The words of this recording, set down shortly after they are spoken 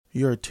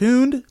You're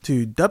tuned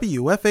to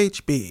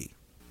WFHB.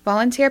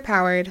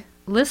 Volunteer-powered,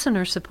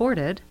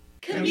 listener-supported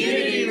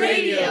community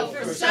radio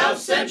for South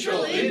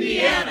Central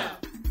Indiana.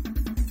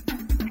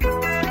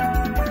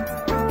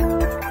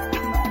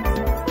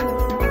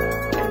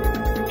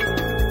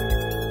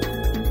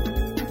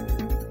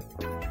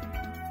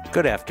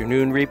 Good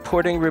afternoon.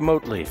 Reporting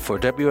remotely for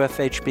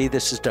WFHB,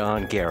 this is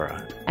Don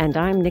Guerra. And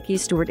I'm Nikki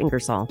Stewart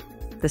Ingersoll.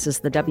 This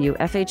is the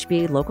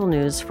WFHB local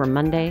news for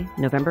Monday,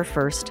 November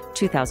 1st,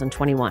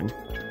 2021.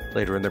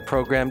 Later in the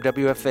program,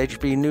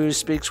 WFHB News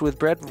speaks with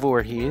Brett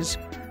Voorhees,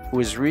 who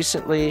was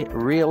recently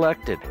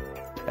re-elected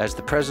as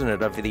the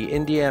president of the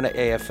Indiana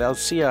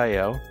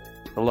AFL-CIO,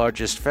 the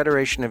largest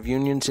federation of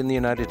unions in the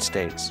United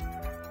States.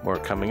 More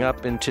coming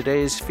up in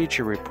today's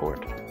feature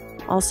report.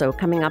 Also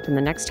coming up in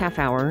the next half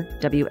hour,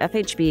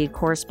 WFHB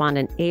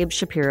correspondent Abe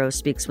Shapiro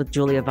speaks with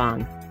Julia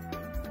Vaughn,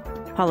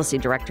 policy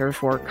director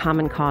for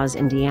Common Cause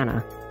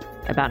Indiana,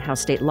 about how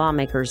state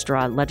lawmakers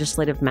draw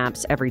legislative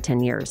maps every 10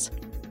 years.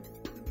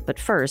 But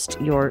first,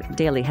 your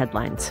daily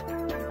headlines.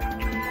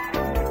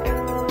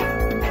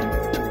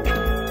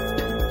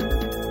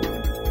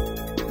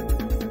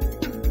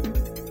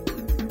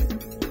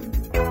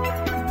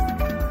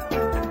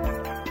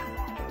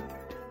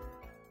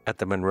 At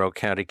the Monroe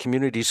County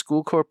Community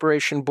School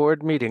Corporation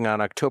Board meeting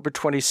on October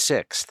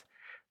 26th,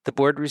 the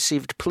board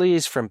received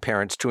pleas from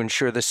parents to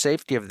ensure the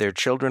safety of their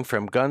children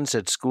from guns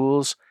at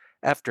schools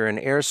after an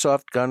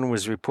airsoft gun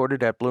was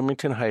reported at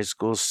Bloomington High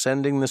School,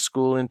 sending the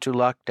school into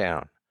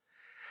lockdown.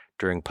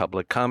 During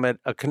public comment,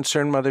 a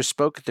concerned mother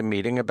spoke at the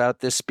meeting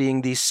about this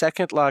being the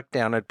second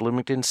lockdown at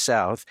Bloomington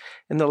South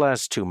in the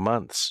last 2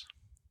 months.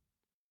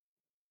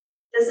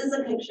 This is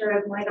a picture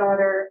of my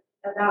daughter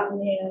about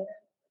noon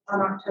on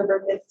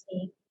October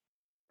 15th,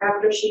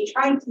 after she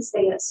tried to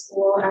stay at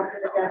school after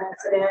the gun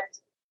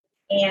incident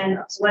and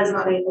was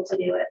not able to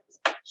do it.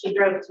 She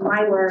drove to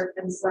my work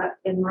and slept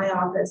in my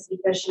office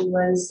because she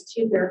was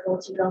too fearful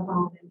to go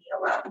home and be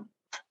alone.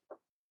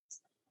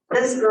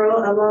 This girl,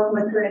 along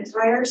with her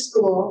entire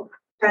school,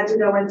 had to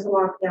go into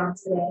lockdown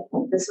today.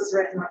 This was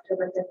written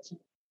October 15th.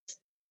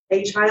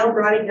 A child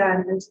brought a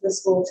gun into the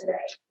school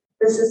today.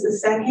 This is the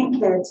second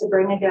kid to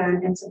bring a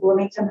gun into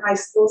Bloomington High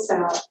School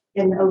South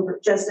in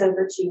just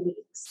over 2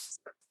 weeks.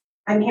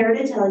 I'm here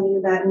to tell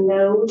you that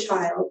no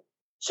child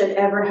should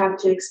ever have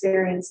to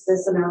experience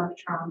this amount of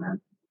trauma.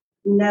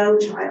 No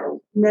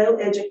child, no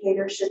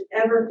educator should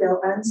ever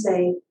feel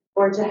unsafe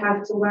or to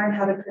have to learn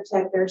how to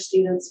protect their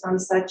students from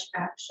such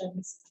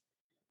actions.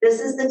 This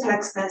is the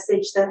text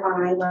message that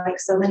I, like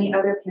so many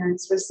other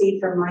parents, received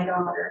from my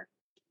daughter.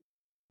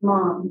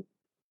 Mom,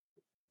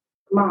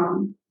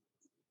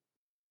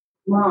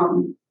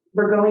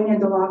 we're going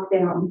into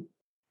lockdown.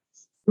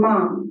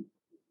 Mom,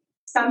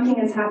 something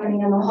is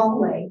happening in the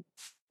hallway.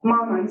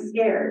 Mom, I'm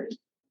scared.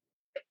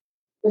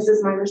 This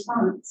is my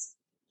response.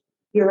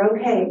 You're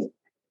okay.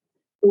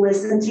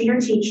 Listen to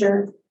your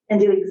teacher and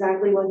do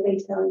exactly what they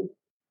tell you.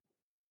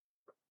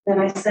 Then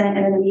I sent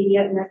an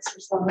immediate next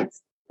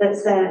response that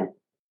said,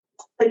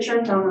 put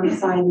your phone on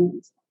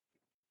silent.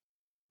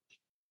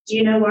 Do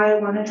you know why I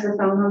wanted her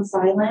phone on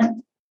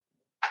silent?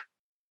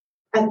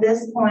 At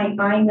this point,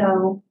 I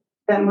know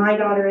that my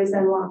daughter is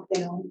in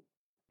lockdown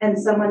and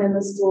someone in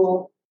the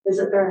school is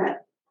a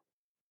threat.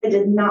 I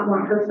did not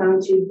want her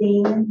phone to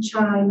ding,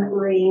 chime,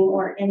 ring,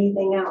 or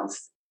anything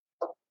else.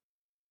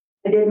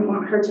 I didn't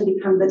want her to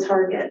become the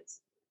target.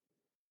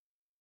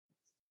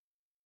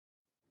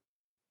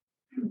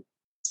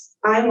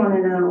 I want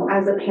to know,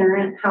 as a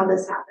parent, how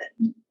this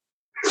happened.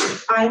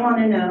 I want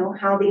to know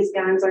how these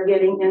guns are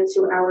getting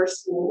into our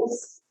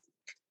schools.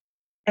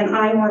 And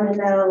I want to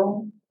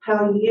know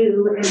how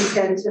you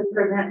intend to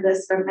prevent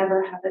this from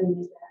ever happening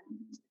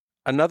again.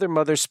 Another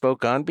mother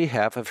spoke on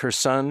behalf of her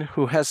son,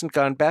 who hasn't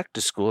gone back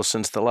to school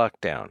since the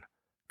lockdown.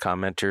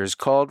 Commenters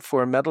called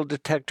for metal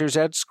detectors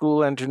at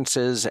school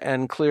entrances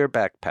and clear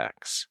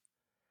backpacks.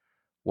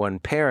 One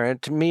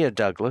parent, Mia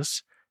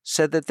Douglas,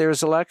 said that there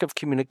is a lack of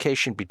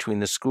communication between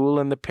the school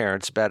and the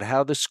parents about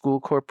how the school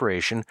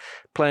corporation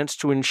plans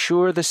to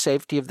ensure the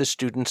safety of the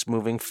students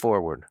moving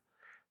forward.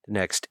 The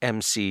next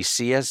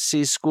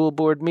MCCSC school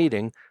board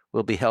meeting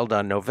will be held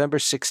on November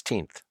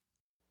 16th.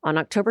 On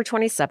October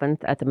 27th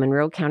at the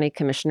Monroe County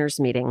Commissioners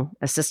meeting,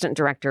 Assistant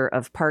Director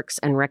of Parks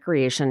and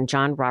Recreation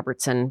John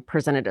Robertson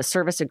presented a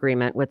service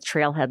agreement with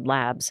Trailhead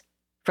Labs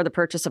for the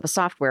purchase of a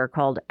software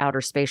called Outer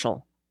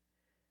Spatial.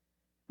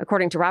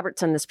 According to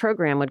Robertson, this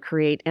program would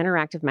create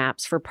interactive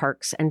maps for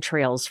parks and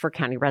trails for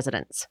county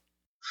residents.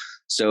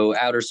 So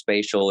Outer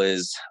Spatial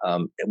is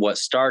what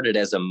started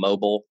as a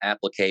mobile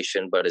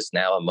application, but is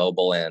now a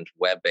mobile and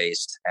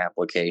web-based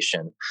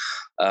application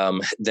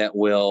that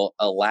will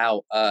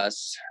allow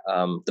us,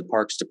 the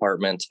Parks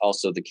Department,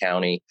 also the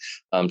county,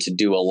 to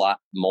do a lot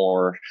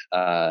more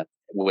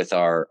with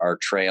our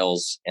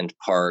trails and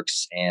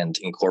parks and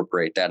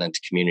incorporate that into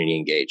community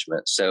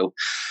engagement. So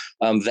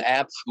the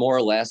app more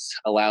or less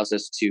allows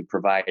us to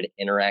provide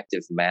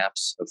interactive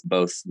maps of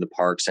both the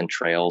parks and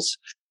trails.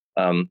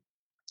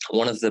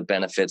 One of the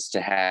benefits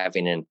to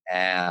having an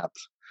app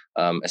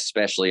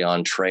especially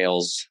on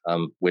trails,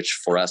 which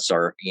for us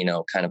are,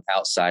 kind of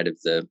outside of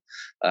the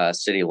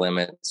city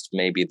limits.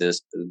 Maybe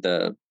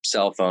the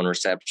cell phone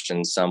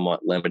reception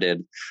somewhat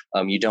limited.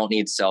 You don't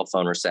need cell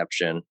phone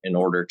reception in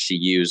order to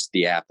use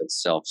the app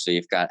itself. So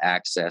you've got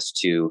access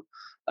to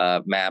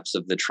maps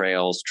of the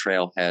trails,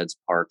 trailheads,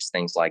 parks,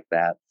 things like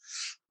that,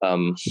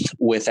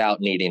 without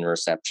needing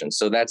reception.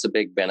 So that's a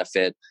big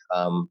benefit.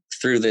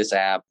 Through this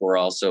app, we're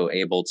also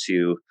able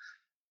to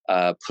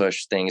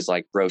push things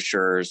like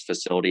brochures,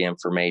 facility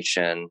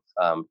information,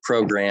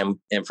 program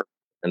information,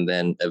 and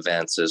then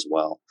events as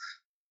well.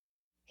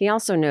 He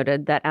also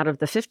noted that out of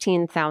the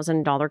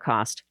 $15,000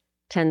 cost,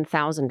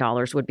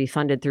 $10,000 would be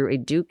funded through a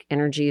Duke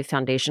Energy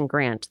Foundation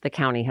grant the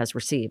county has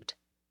received.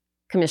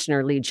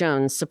 Commissioner Lee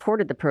Jones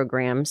supported the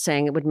program,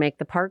 saying it would make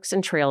the parks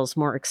and trails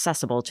more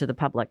accessible to the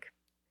public.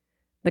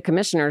 The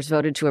commissioners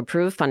voted to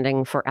approve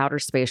funding for Outer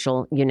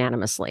Spatial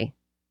unanimously.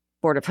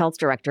 Board of Health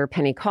Director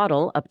Penny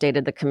Caudle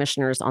updated the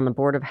commissioners on the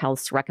Board of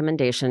Health's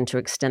recommendation to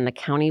extend the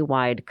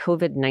county-wide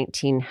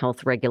COVID-19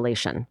 health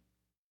regulation.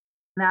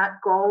 That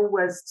goal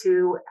was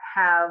to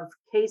have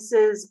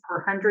cases per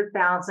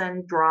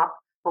 100,000 drop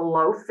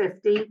below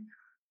 50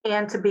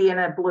 and to be in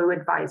a blue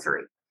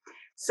advisory.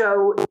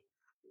 So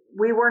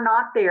we were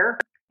not there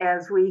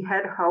as we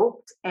had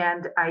hoped.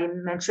 And I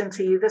mentioned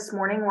to you this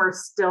morning, we're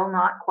still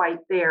not quite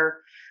there.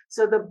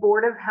 So the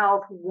Board of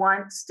Health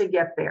wants to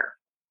get there.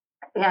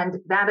 And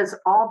that is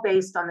all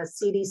based on the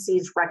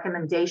CDC's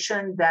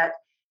recommendation that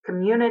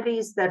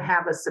communities that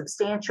have a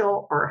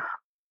substantial or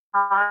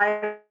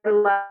high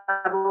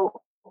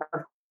level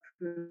of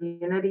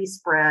community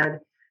spread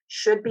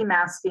should be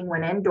masking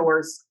when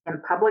indoors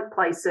in public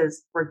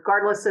places,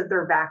 regardless of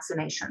their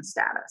vaccination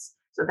status.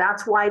 So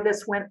that's why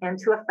this went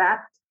into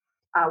effect.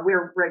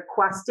 We're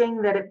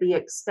requesting that it be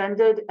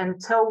extended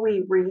until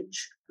we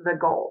reach the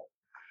goal.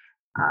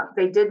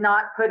 They did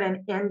not put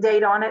an end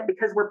date on it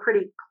because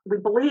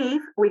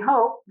we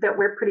hope that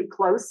we're pretty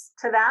close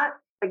to that.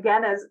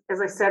 Again, as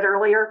I said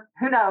earlier,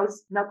 who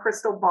knows? No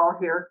crystal ball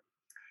here.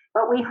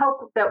 But we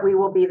hope that we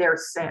will be there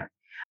soon.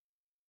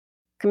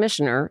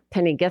 Commissioner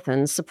Penny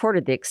Githens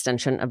supported the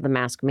extension of the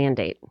mask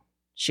mandate.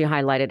 She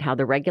highlighted how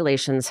the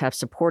regulations have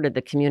supported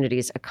the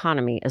community's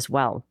economy as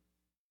well.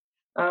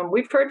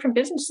 We've heard from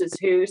businesses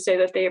who say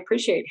that they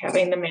appreciate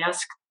having the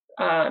mask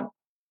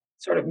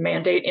sort of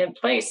mandate in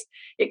place.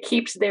 It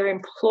keeps their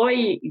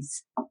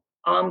employees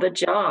on the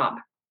job.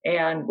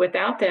 And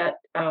without that,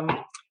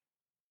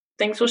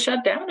 things will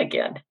shut down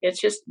again. It's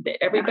just,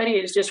 everybody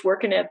is just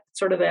working at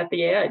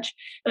the edge.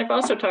 And I've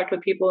also talked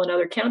with people in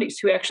other counties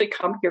who actually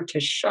come here to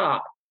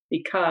shop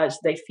because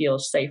they feel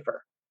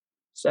safer.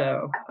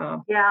 So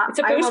it's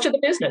a boost to the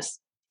business.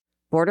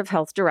 Board of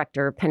Health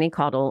Director Penny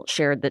Caudle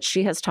shared that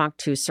she has talked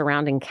to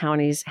surrounding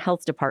counties'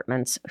 health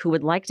departments who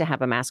would like to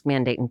have a mask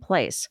mandate in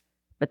place,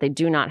 but they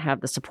do not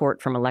have the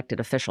support from elected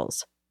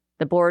officials.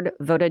 The board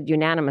voted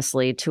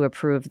unanimously to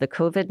approve the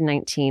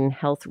COVID-19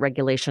 health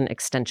regulation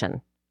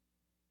extension.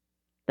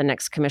 The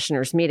next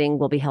commissioners' meeting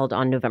will be held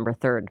on November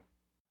 3rd.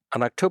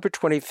 On October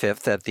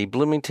 25th at the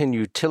Bloomington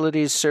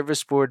Utilities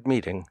Service Board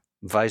meeting,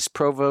 Vice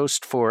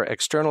Provost for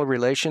External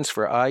Relations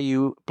for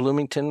IU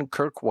Bloomington,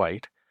 Kirk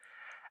White,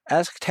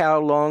 asked how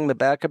long the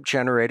backup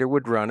generator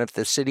would run if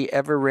the city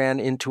ever ran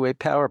into a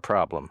power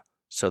problem,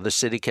 so the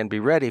city can be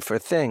ready for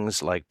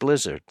things like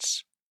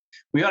blizzards.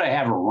 We ought to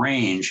have a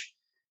range.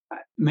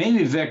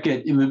 Maybe, Vic,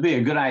 it would be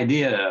a good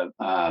idea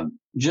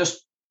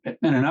just in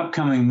an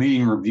upcoming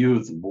meeting review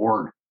of the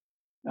board,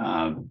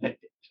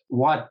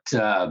 what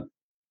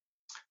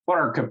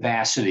our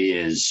capacity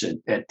is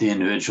at the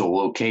individual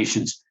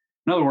locations.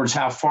 In other words,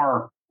 how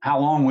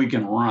long we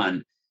can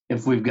run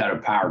if we've got a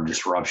power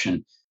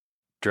disruption.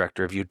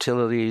 Director of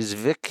Utilities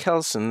Vic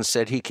Kelson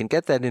said he can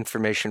get that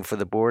information for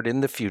the board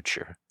in the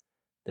future.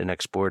 The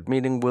next board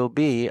meeting will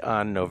be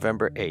on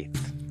November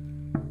 8th.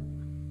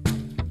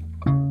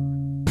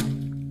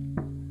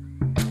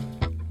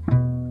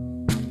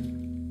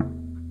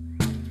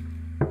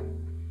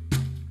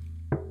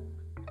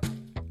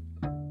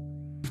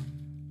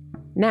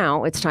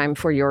 Now it's time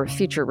for your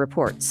feature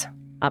reports.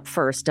 Up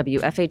first,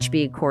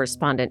 WFHB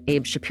correspondent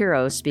Abe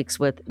Shapiro speaks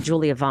with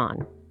Julia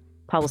Vaughn,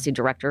 Policy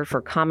Director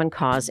for Common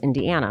Cause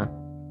Indiana,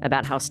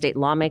 about how state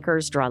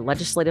lawmakers draw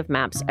legislative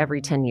maps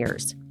every 10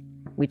 years.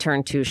 We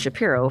turn to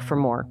Shapiro for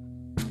more.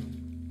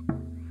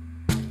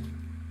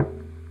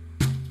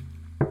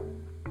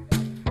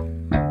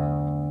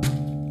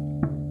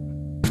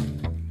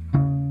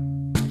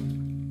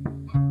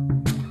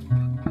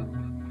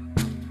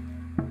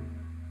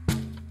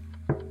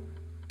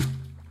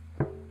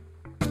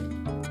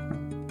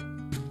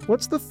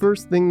 What's the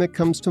first thing that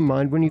comes to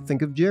mind when you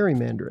think of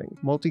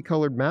gerrymandering?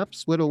 Multicolored maps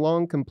split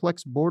along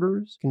complex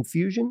borders?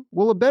 Confusion?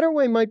 Well, a better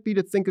way might be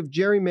to think of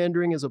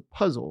gerrymandering as a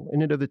puzzle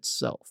in and of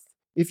itself.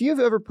 If you've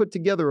ever put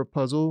together a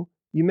puzzle,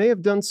 you may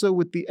have done so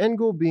with the end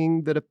goal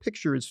being that a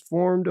picture is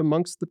formed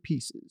amongst the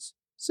pieces.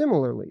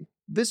 Similarly,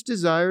 this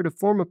desire to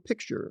form a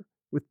picture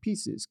with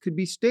pieces could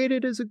be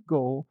stated as a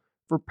goal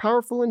for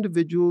powerful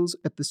individuals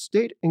at the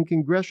state and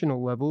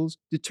congressional levels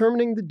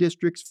determining the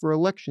districts for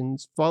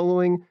elections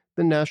following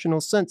the national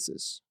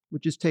census,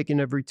 which is taken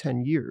every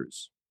 10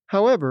 years.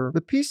 However,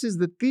 the pieces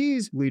that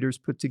these leaders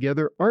put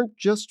together aren't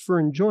just for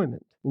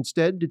enjoyment.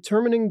 Instead,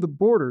 determining the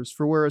borders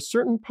for where a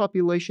certain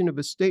population of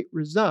a state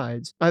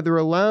resides either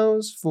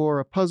allows for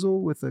a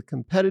puzzle with a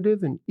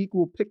competitive and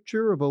equal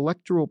picture of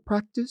electoral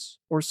practice,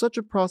 or such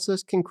a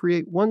process can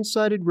create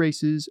one-sided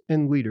races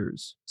and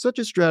leaders. Such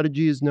a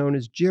strategy is known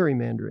as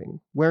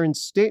gerrymandering, wherein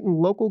state and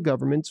local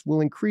governments will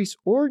increase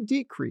or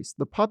decrease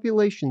the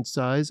population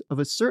size of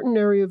a certain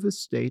area of a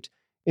state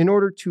in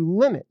order to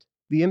limit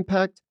the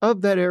impact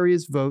of that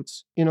area's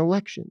votes in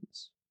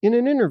elections. In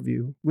an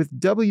interview with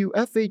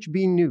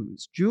WFHB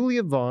News,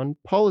 Julia Vaughn,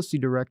 Policy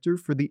Director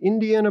for the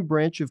Indiana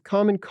branch of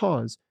Common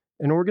Cause,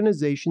 an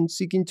organization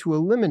seeking to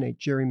eliminate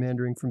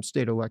gerrymandering from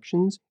state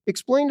elections,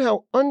 explained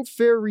how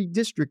unfair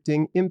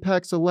redistricting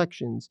impacts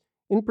elections,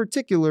 in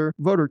particular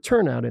voter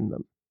turnout in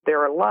them.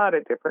 There are a lot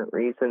of different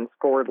reasons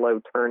for low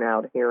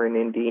turnout here in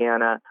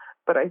Indiana,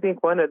 but I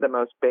think one of the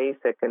most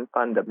basic and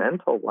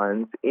fundamental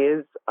ones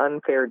is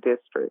unfair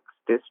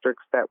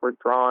districts that were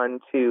drawn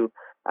to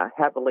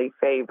heavily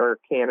favor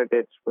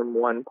candidates from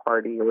one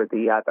party or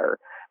the other,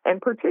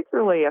 and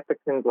particularly at the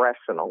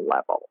congressional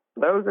level.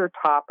 Those are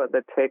top of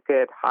the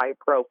ticket,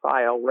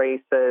 high-profile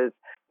races,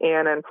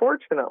 and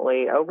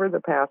unfortunately, over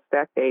the past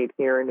decade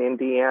here in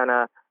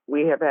Indiana,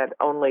 we have had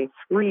only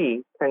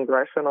 3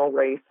 congressional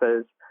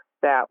races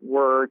that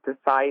were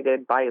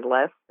decided by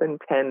less than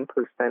 10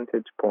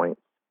 percentage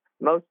points.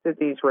 Most of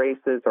these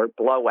races are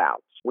blowouts.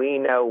 We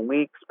know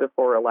weeks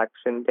before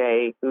Election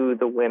Day who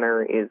the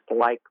winner is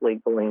likely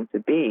going to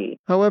be.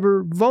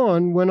 However,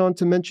 Vaughn went on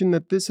to mention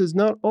that this has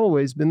not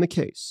always been the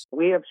case.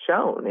 We have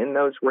shown in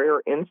those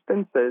rare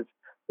instances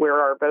where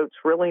our votes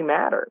really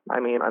matter. I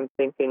mean, I'm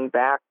thinking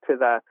back to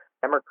the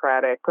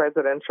Democratic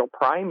presidential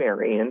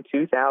primary in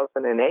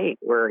 2008,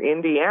 where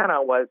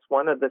Indiana was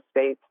one of the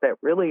states that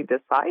really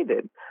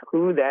decided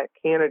who that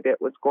candidate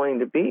was going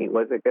to be.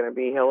 Was it going to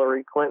be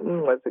Hillary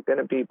Clinton? Was it going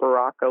to be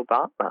Barack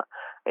Obama?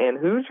 And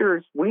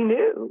Hoosiers, we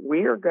knew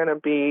we are going to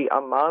be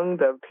among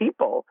the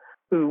people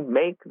who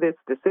make this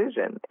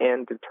decision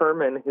and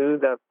determine who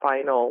the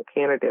final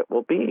candidate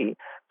will be.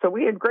 So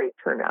we had great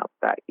turnout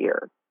that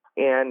year.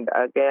 And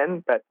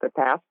again, but the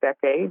past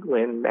decade,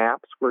 when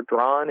maps were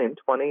drawn in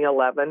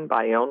 2011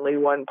 by only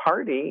one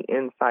party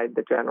inside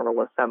the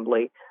General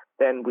Assembly,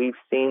 then we've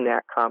seen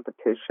that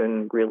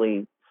competition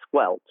really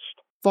squelched.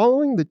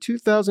 Following the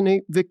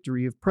 2008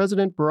 victory of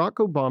President Barack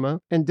Obama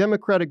and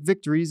Democratic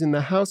victories in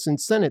the House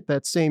and Senate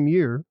that same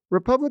year,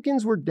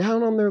 Republicans were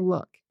down on their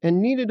luck and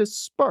needed a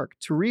spark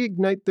to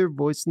reignite their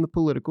voice in the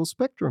political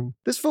spectrum.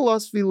 This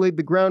philosophy laid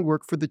the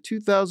groundwork for the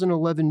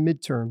 2011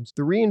 midterms,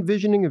 the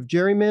re-envisioning of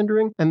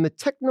gerrymandering, and the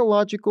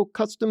technological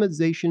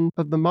customization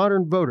of the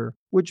modern voter,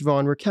 which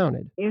Vaughn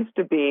recounted. It used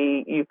to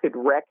be you could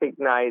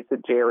recognize a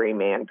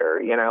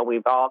gerrymander. You know,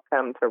 we've all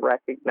come to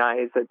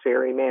recognize a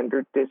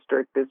gerrymandered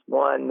district as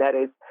one that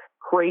is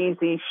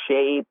crazy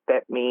shape,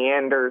 that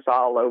meanders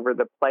all over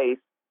the place.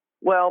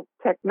 Well,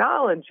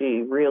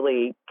 technology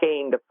really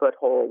gained a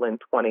foothold in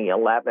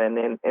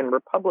 2011, and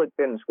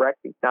Republicans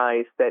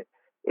recognized that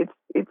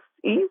it's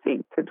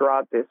easy to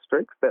draw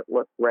districts that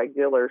look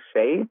regular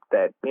shaped,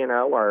 that, you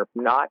know, are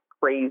not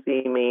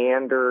crazy,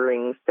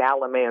 meandering,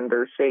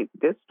 salamander-shaped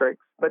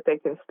districts, but they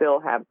can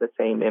still have the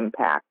same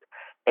impact.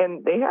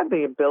 And they had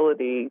the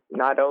ability,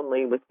 not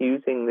only with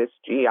using this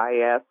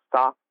GIS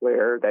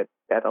software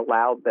that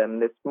allowed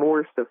them this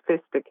more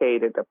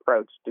sophisticated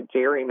approach to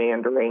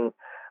gerrymandering,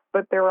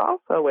 but they're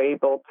also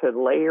able to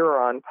layer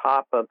on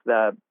top of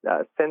the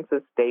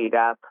census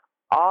data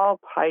all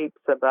types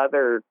of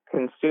other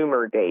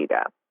consumer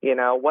data. You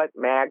know, what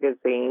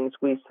magazines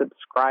we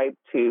subscribe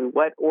to,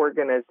 what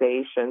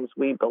organizations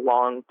we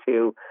belong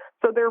to.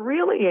 So they're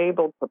really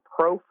able to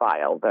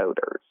profile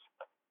voters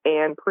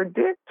and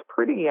predict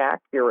pretty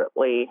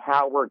accurately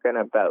how we're going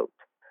to vote.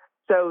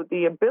 So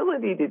the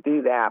ability to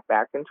do that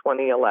back in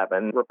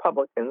 2011,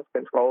 Republicans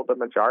controlled the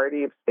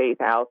majority of state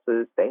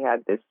houses. They had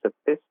this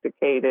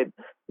sophisticated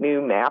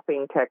new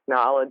mapping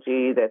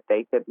technology that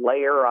they could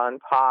layer on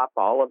top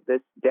all of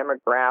this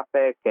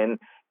demographic and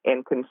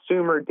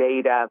consumer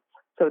data.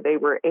 So they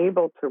were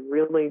able to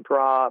really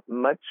draw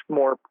much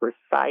more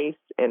precise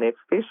and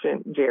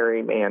efficient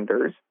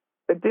gerrymanders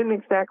that didn't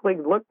exactly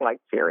look like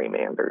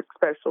gerrymanders,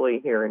 especially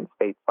here in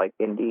states like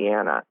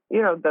Indiana.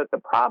 You know, the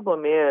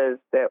problem is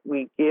that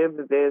we give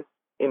this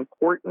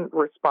important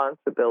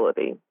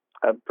responsibility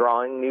of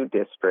drawing new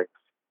districts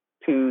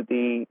to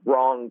the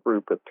wrong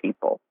group of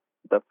people,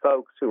 the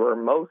folks who are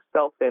most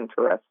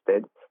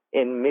self-interested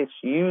in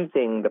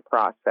misusing the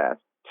process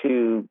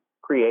to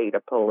create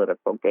a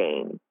political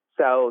gain.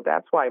 So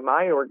that's why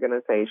my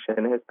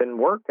organization has been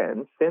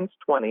working since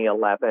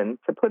 2011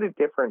 to put a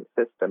different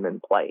system in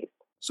place.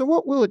 So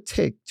what will it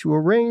take to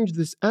arrange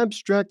this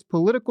abstract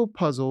political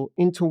puzzle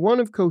into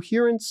one of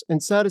coherence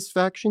and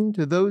satisfaction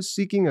to those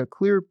seeking a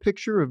clear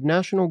picture of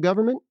national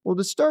government? Well,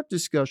 to start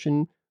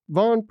discussion,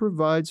 Vaughn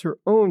provides her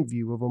own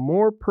view of a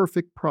more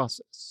perfect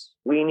process.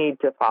 We need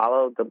to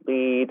follow the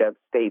lead of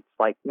states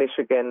like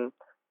Michigan,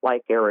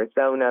 like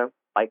Arizona,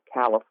 like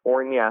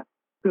California,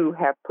 who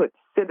have put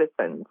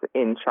citizens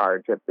in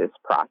charge of this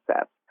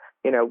process.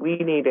 We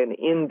need an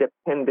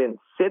independent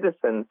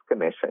citizens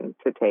commission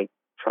to take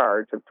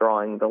charge of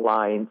drawing the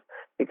lines,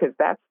 because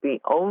that's the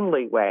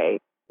only way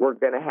we're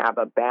going to have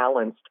a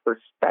balanced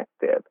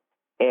perspective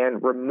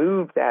and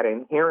remove that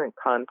inherent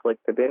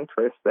conflict of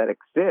interest that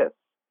exists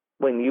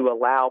when you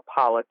allow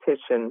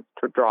politicians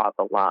to draw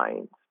the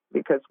lines.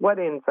 Because what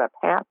ends up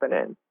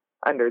happening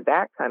under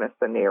that kind of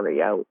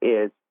scenario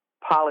is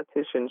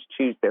politicians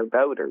choose their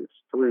voters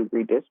through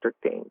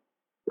redistricting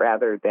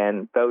rather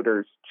than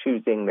voters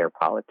choosing their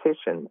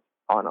politicians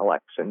on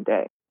election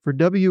day. For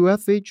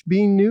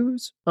WFHB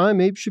News,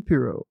 I'm Abe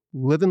Shapiro.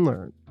 Live and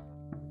learn.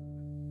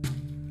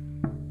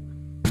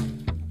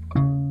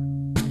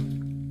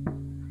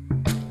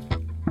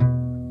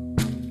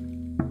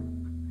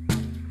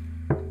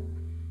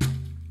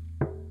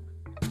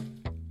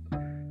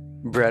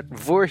 Brett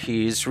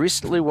Voorhees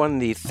recently won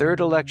the third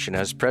election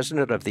as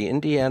president of the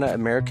Indiana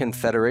American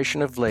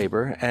Federation of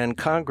Labor and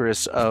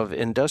Congress of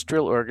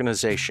Industrial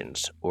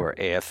Organizations, or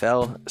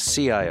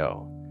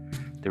AFL-CIO.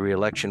 The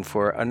re-election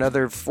for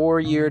another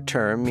 4-year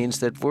term means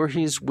that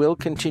Voorhees will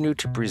continue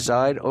to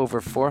preside over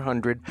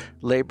 400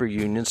 labor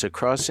unions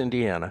across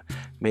Indiana,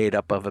 made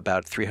up of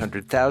about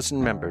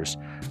 300,000 members.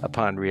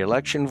 Upon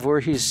re-election,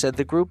 Voorhees said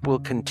the group will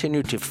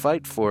continue to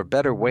fight for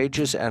better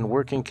wages and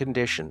working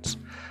conditions.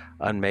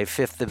 On May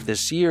 5th of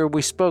this year,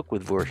 we spoke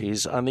with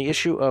Voorhees on the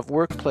issue of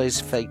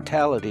workplace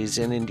fatalities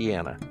in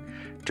Indiana.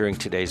 During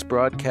today's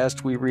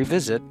broadcast, we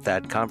revisit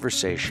that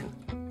conversation.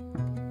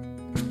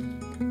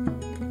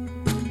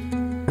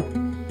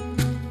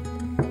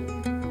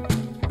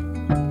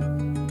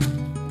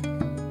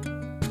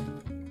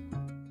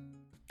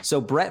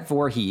 So Brett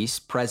Voorhees,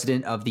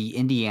 president of the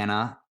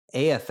Indiana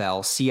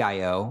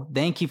AFL-CIO,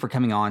 thank you for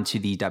coming on to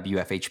the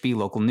WFHB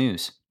Local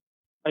News.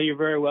 You're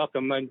very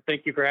welcome, and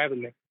thank you for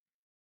having me.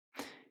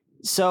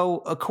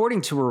 So,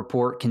 according to a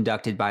report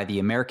conducted by the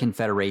American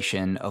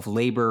Federation of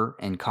Labor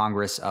and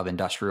Congress of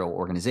Industrial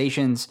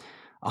Organizations,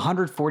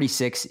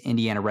 146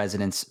 Indiana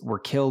residents were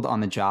killed on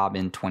the job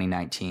in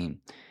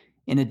 2019.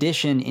 In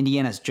addition,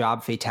 Indiana's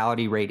job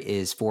fatality rate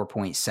is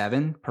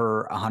 4.7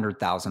 per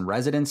 100,000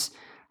 residents,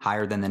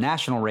 higher than the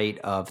national rate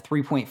of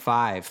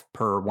 3.5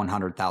 per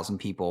 100,000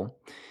 people.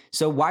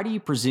 So why do you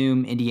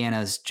presume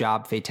Indiana's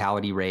job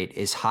fatality rate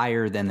is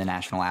higher than the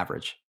national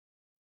average?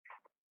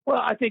 Well,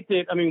 I think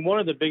that, one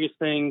of the biggest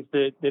things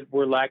that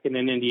we're lacking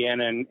in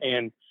Indiana,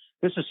 and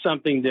this is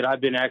something that I've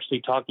been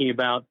actually talking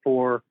about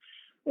for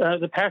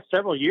the past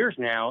several years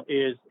now,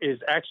 is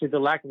actually the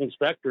lack of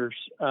inspectors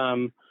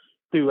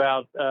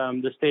throughout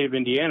the state of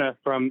Indiana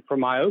from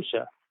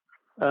IOSHA.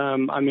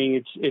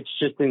 It's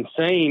just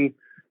insane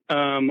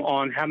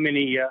on how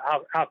many,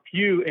 how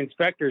few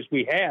inspectors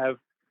we have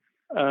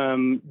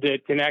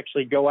that can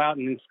actually go out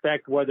and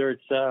inspect, whether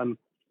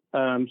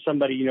it's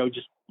somebody,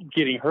 just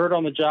getting hurt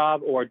on the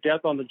job or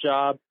death on the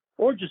job,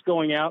 or just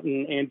going out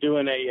and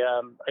doing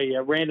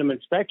a random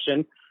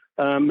inspection,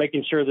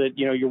 making sure that,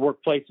 your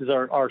workplaces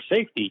are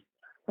safety.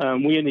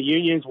 We in the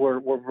unions,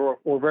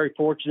 we're very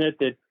fortunate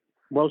that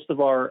most of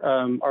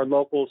our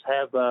locals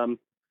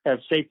have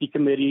safety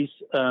committees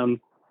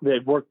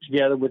that work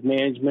together with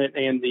management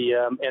and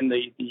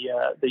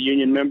the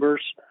union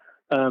members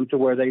to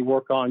where they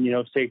work on,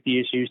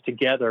 safety issues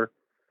together.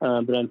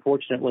 But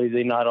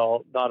unfortunately, not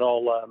all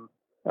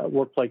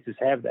workplaces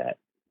have that.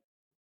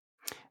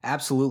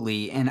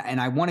 Absolutely. And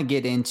I want to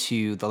get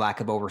into the lack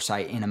of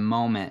oversight in a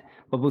moment.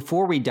 But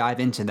before we dive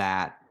into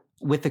that,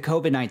 with the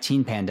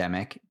COVID-19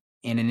 pandemic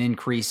and an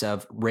increase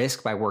of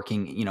risk by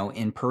working,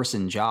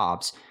 in-person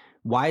jobs,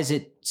 why is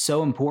it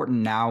so important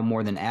now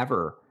more than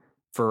ever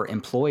for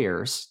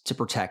employers to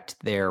protect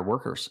their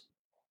workers?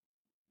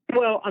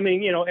 Well,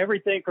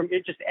 everything from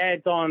it just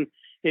adds on.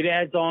 It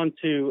adds on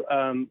to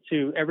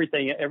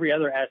everything, every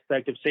other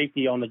aspect of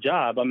safety on the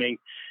job.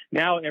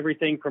 Now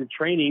everything from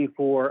training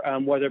for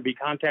whether it be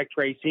contact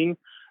tracing,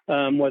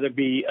 whether it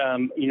be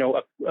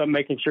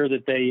making sure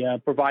that they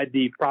provide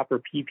the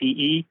proper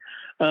PPE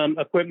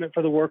equipment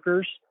for the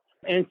workers,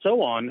 and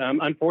so on.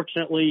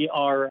 Unfortunately,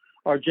 our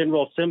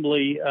General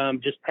Assembly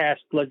just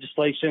passed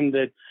legislation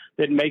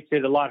that makes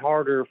it a lot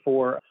harder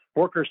for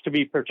workers to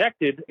be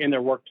protected in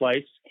their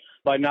workplace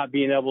by not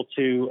being able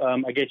to,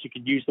 I guess you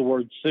could use the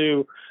word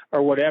sue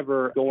or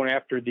whatever, going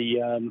after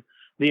the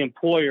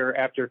employer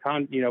after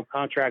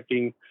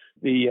contracting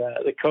the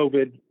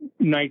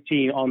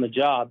COVID-19 on the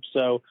job.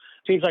 So it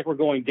seems like we're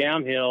going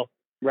downhill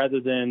rather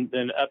than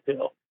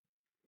uphill.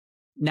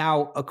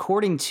 Now,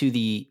 according to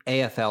the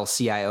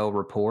AFL-CIO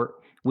report,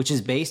 which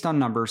is based on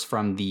numbers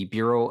from the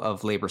Bureau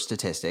of Labor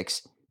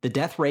Statistics, the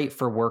death rate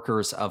for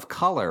workers of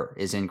color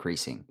is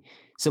increasing.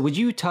 So would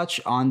you touch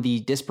on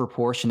the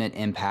disproportionate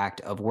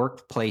impact of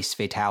workplace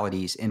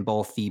fatalities in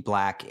both the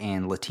Black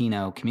and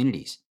Latino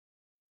communities?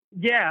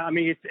 Yeah,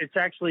 it's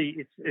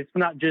actually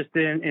not just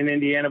in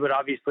Indiana, but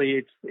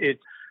obviously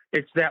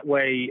it's that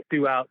way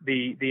throughout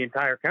the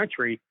entire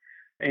country.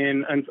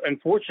 And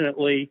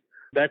unfortunately,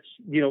 That's,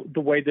 the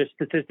way the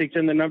statistics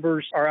and the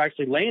numbers are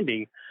actually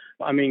landing.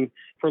 I mean,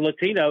 for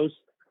Latinos,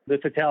 the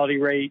fatality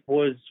rate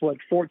was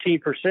 14%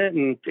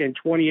 in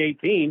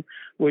 2018,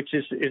 which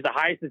is the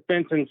highest it's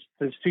been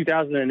since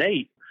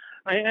 2008.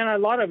 And a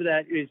lot of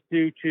that is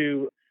due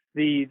to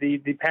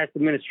the past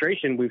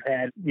administration we've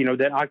had,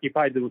 that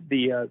occupied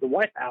the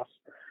White House.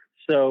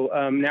 So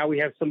now we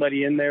have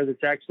somebody in there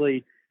that's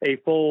actually a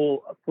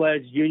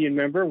full-fledged union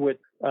member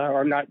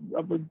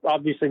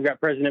obviously we've got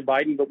President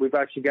Biden, but we've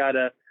actually got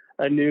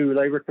a new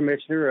labor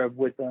commissioner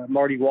with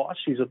Marty Walsh,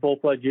 who's a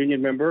full-fledged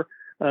union member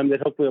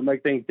that hopefully will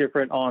make things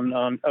different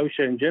on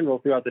OSHA in general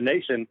throughout the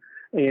nation.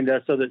 And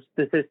so that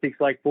statistics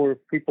like for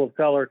people of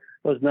color,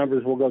 those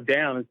numbers will go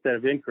down instead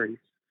of increase.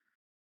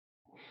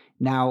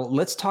 Now,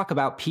 let's talk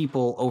about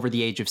people over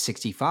the age of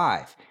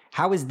 65.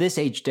 How is this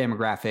age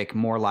demographic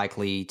more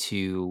likely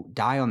to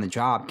die on the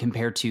job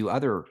compared to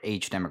other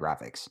age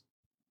demographics?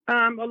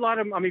 A lot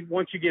of them,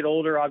 once you get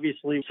older,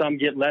 obviously some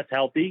get less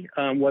healthy,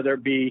 whether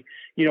it be,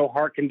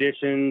 heart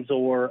conditions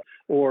or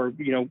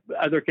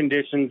other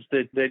conditions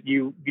that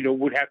you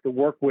would have to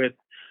work with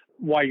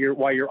while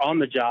you're on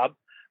the job.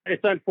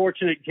 It's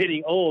unfortunate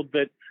getting old,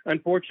 but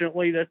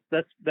unfortunately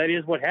that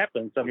is what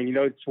happens.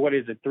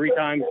 It's 3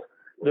 times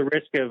the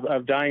risk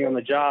of dying on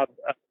the job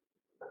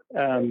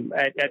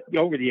at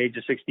over the age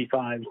of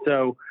 65.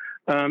 So,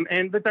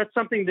 but that's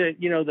something that,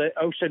 that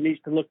OSHA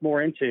needs to look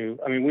more into.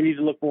 We need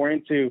to look more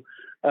into,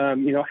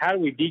 how do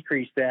we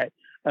decrease that,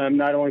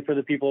 not only for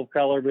the people of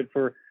color, but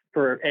for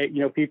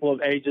people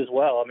of age as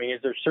well.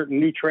 Is there certain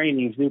new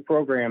trainings, new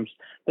programs,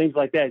 things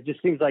like that? It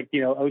just seems like,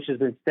 OSHA's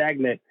been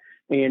stagnant,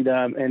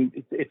 and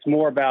it's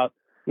more about,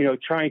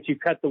 trying to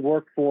cut the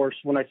workforce.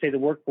 When I say the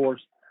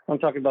workforce, I'm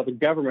talking about the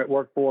government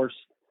workforce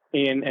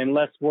and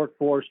less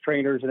workforce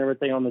trainers and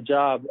everything on the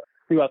job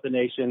throughout the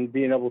nation,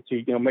 being able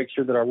to, make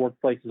sure that our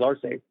workplaces are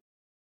safe.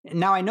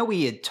 Now, I know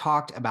we had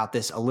talked about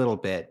this a little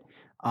bit,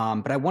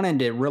 but I wanted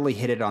to really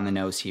hit it on the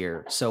nose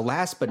here. So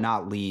last but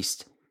not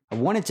least, I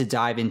wanted to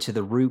dive into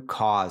the root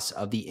cause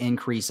of the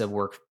increase of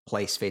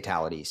workplace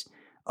fatalities.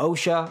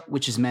 OSHA,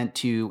 which is meant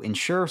to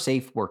ensure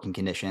safe working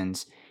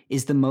conditions,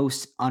 is the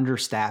most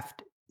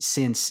understaffed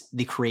since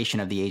the creation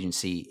of the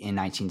agency in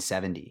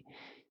 1970.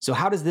 So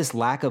how does this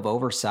lack of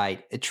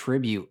oversight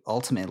attribute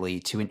ultimately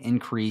to an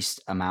increased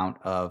amount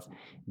of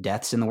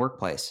deaths in the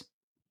workplace?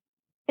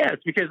 Yeah,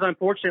 it's because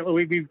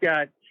unfortunately we've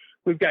got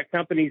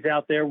companies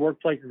out there,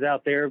 workplaces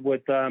out there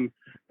with that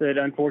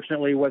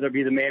unfortunately, whether it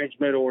be the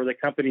management or the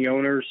company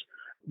owners,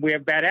 we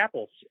have bad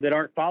apples that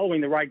aren't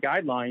following the right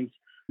guidelines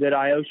that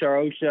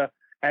OSHA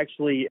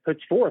actually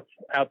puts forth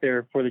out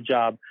there for the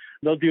job.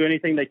 They'll do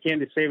anything they can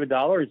to save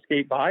 $1 and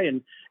skate by,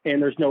 and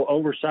there's no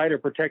oversight or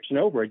protection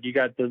over it. You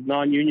got the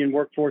non-union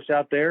workforce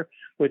out there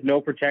with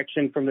no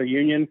protection from the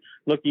union,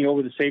 looking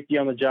over the safety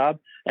on the job,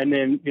 and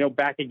then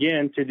back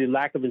again to the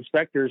lack of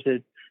inspectors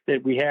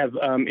that we have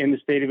in the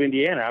state of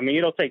Indiana.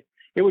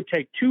 It would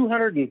take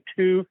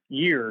 202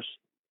 years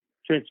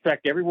to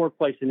inspect every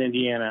workplace in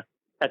Indiana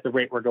at the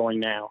rate we're going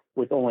now,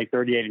 with only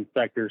 38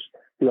 inspectors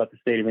throughout the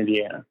state of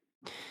Indiana.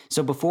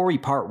 So before we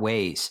part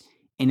ways,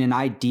 in an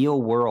ideal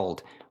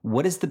world,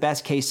 what is the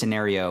best case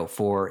scenario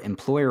for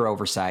employer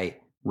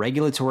oversight,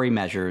 regulatory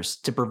measures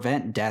to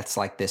prevent deaths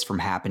like this from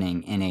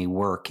happening in a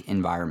work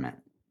environment?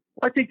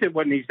 I think that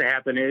what needs to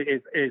happen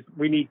is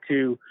we need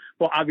to,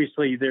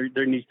 obviously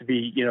there needs to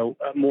be,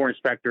 more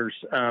inspectors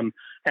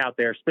out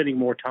there spending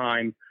more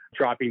time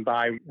dropping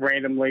by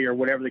randomly or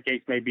whatever the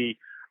case may be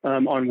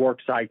on work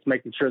sites,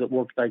 making sure that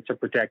work sites are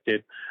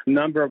protected. A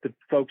number of the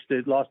folks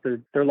that lost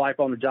their life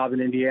on the job in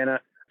Indiana,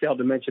 failed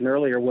to mention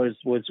earlier, was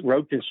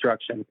road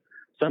construction,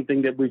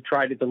 something that we've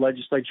tried at the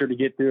legislature to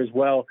get through as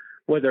well,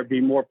 whether it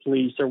be more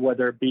police or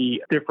whether it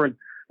be different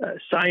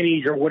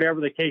signage or whatever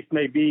the case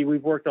may be.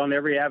 We've worked on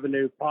every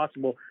avenue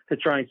possible to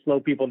try and slow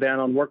people down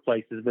on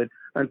workplaces. But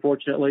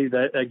unfortunately,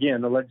 the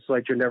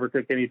legislature never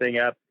took anything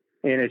up,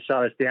 and it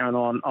shot us down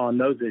on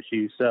those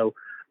issues. So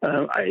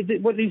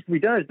what needs to be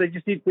done is they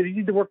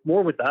need to work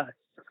more with us,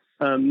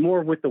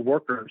 more with the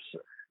workers,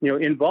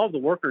 involve the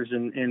workers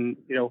in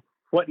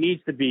what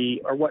needs to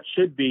be or what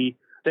should be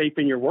safe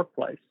in your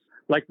workplace,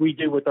 like we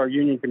do with our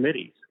union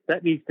committees.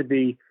 That needs to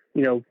be,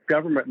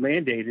 government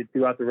mandated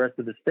throughout the rest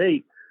of the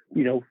state,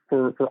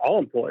 for all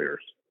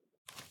employers.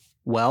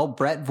 Well,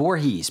 Brett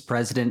Voorhees,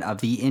 president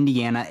of the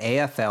Indiana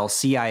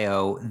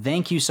AFL-CIO,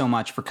 thank you so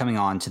much for coming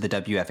on to the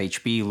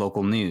WFHB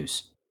Local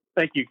News.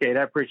 Thank you, Kate.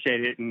 I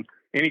appreciate it. And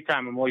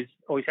anytime, I'm always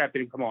happy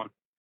to come on.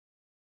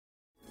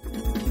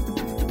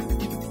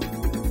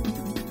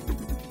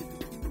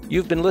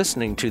 You've been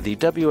listening to the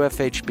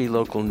WFHB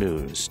Local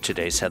News.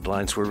 Today's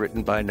headlines were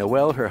written by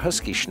Noelle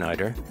Herhusky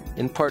Schneider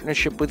in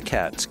partnership with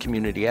CATS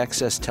Community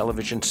Access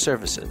Television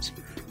Services.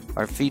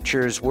 Our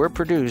features were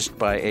produced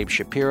by Abe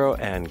Shapiro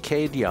and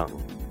Cade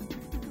Young.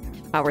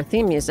 Our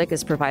theme music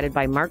is provided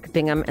by Mark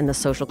Bingham and the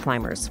Social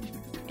Climbers.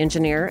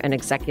 Engineer and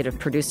executive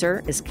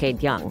producer is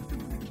Cade Young.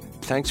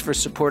 Thanks for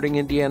supporting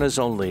Indiana's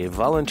only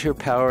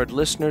volunteer-powered,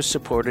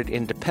 listener-supported,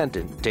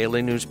 independent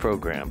daily news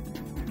program.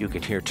 You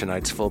can hear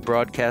tonight's full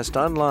broadcast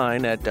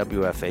online at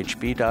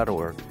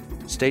WFHB.org.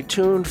 Stay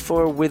tuned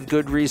for With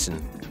Good Reason,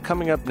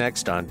 coming up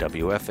next on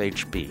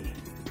WFHB.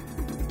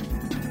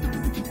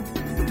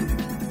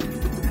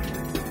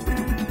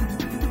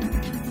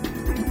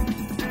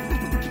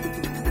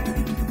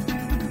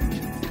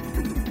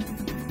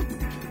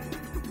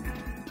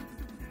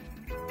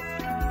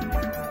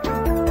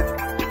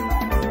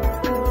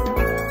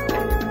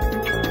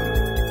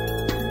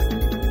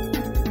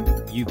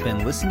 You've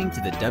been listening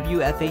to the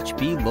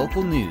WFHB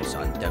local news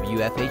on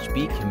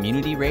WFHB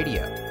Community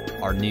Radio.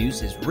 Our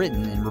news is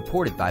written and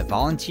reported by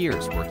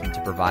volunteers working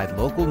to provide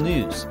local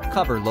news,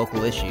 cover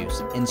local issues,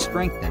 and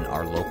strengthen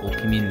our local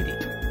community.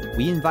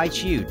 We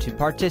invite you to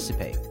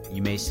participate.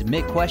 You may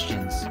submit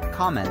questions,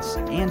 comments,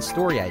 and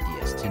story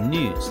ideas to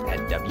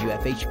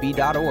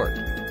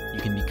news@WFHB.org. You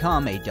can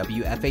become a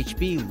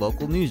WFHB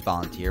local news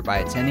volunteer by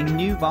attending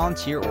new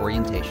volunteer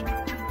orientation.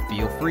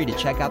 Feel free to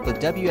check out the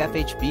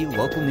WFHB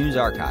Local News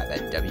Archive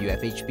at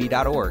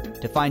WFHB.org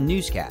to find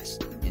newscasts,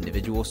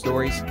 individual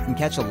stories, and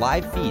catch a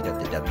live feed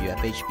of the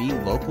WFHB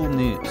Local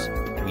News.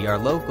 We are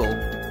local,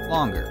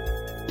 longer.